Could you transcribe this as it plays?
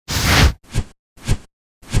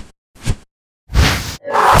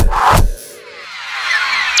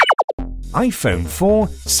iPhone 4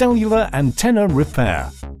 Cellular Antenna Repair.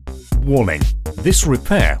 Warning: this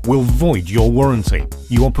repair will void your warranty.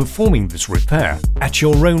 You are performing this repair at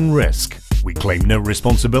your own risk. We claim no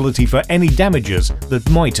responsibility for any damages that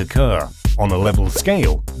might occur. On a level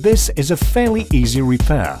scale, this is a fairly easy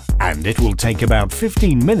repair, and it will take about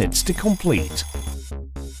 15 minutes to complete.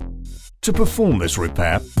 To perform this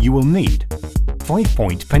repair, you will need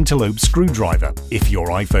 5-point Pentalobe screwdriver. If your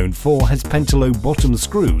iPhone 4 has Pentalobe bottom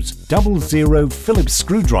screws, 00 Phillips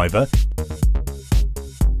screwdriver,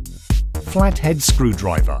 flathead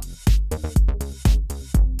screwdriver,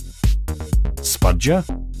 Spudger,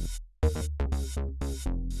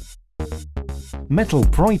 metal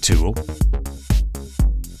pry tool,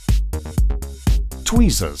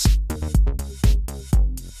 tweezers,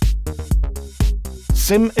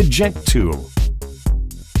 SIM eject tool,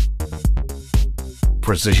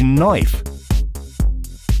 precision knife.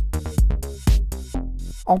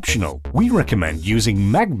 Optional, we recommend using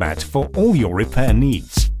Magmat for all your repair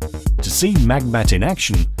needs. To see Magmat in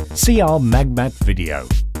action, see our Magmat video.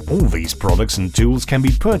 All these products and tools can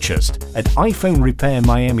be purchased at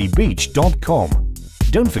iPhoneRepairMiamiBeach.com.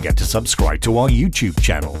 Don't forget to subscribe to our YouTube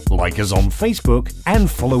channel, like us on Facebook,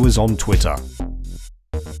 and follow us on Twitter.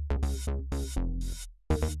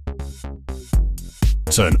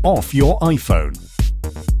 Turn off your iPhone.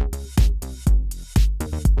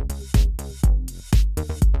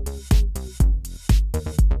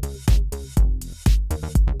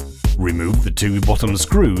 Remove the two bottom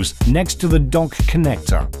screws next to the dock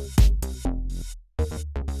connector.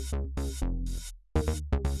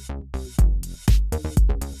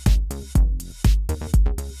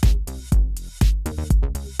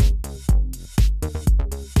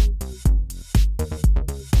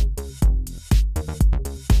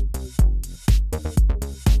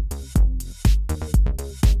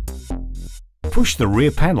 Push the rear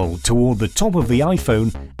panel toward the top of the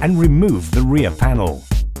iPhone and remove the rear panel.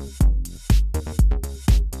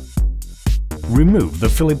 Remove the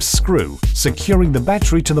Phillips screw, securing the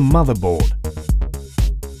battery to the motherboard.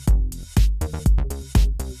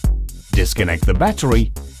 Disconnect the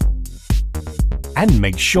battery and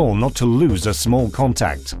make sure not to lose a small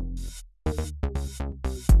contact.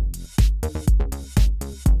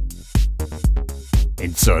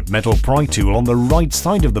 Insert metal pry tool on the right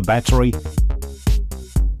side of the battery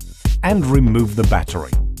and remove the battery.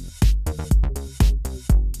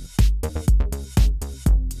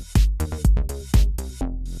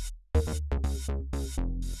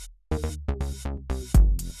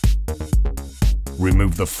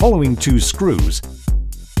 Remove the following two screws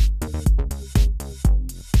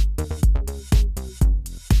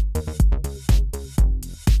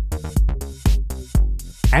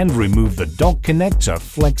and remove the dock connector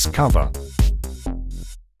flex cover.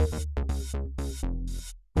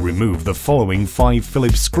 Remove the following 5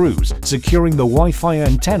 Phillips screws, securing the Wi-Fi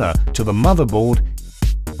antenna to the motherboard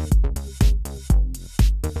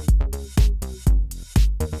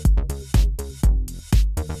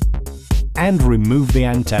and remove the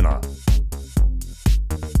antenna.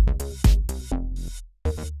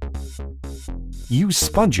 Use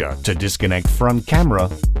Spudger to disconnect front camera,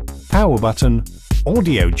 power button,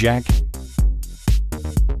 audio jack,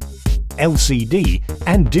 LCD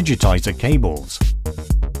and digitizer cables.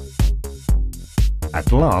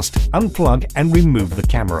 At last, unplug and remove the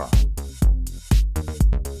camera.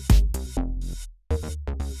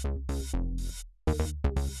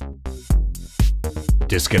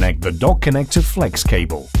 Disconnect the dock connector flex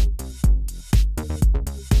cable.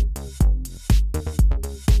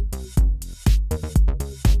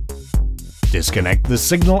 Disconnect the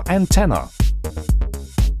signal antenna.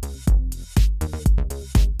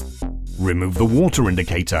 Remove the water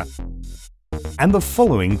indicator and the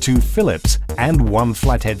following 2 Phillips and 1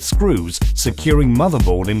 flathead screws, securing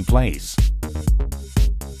motherboard in place.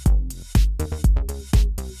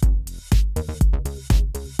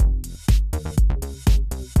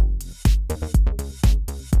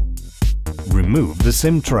 Remove the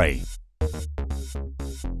SIM tray.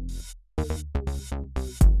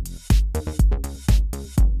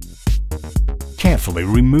 Carefully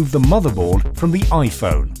remove the motherboard from the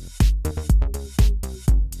iPhone.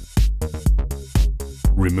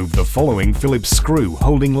 Remove the following Phillips screw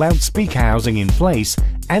holding loudspeaker housing in place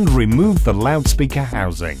and remove the loudspeaker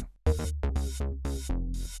housing.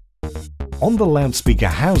 On the loudspeaker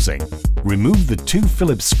housing, remove the 2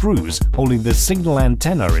 Phillips screws holding the signal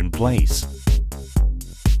antenna in place.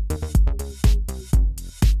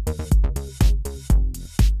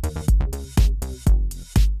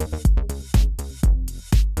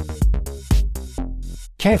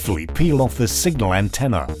 Carefully peel off the signal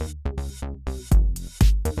antenna.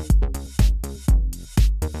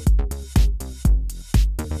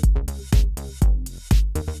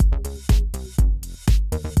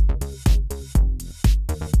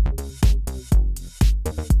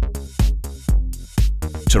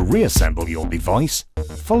 To reassemble your device,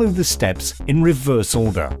 follow the steps in reverse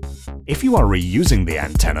order. If you are reusing the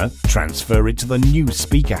antenna, transfer it to the new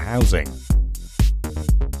speaker housing.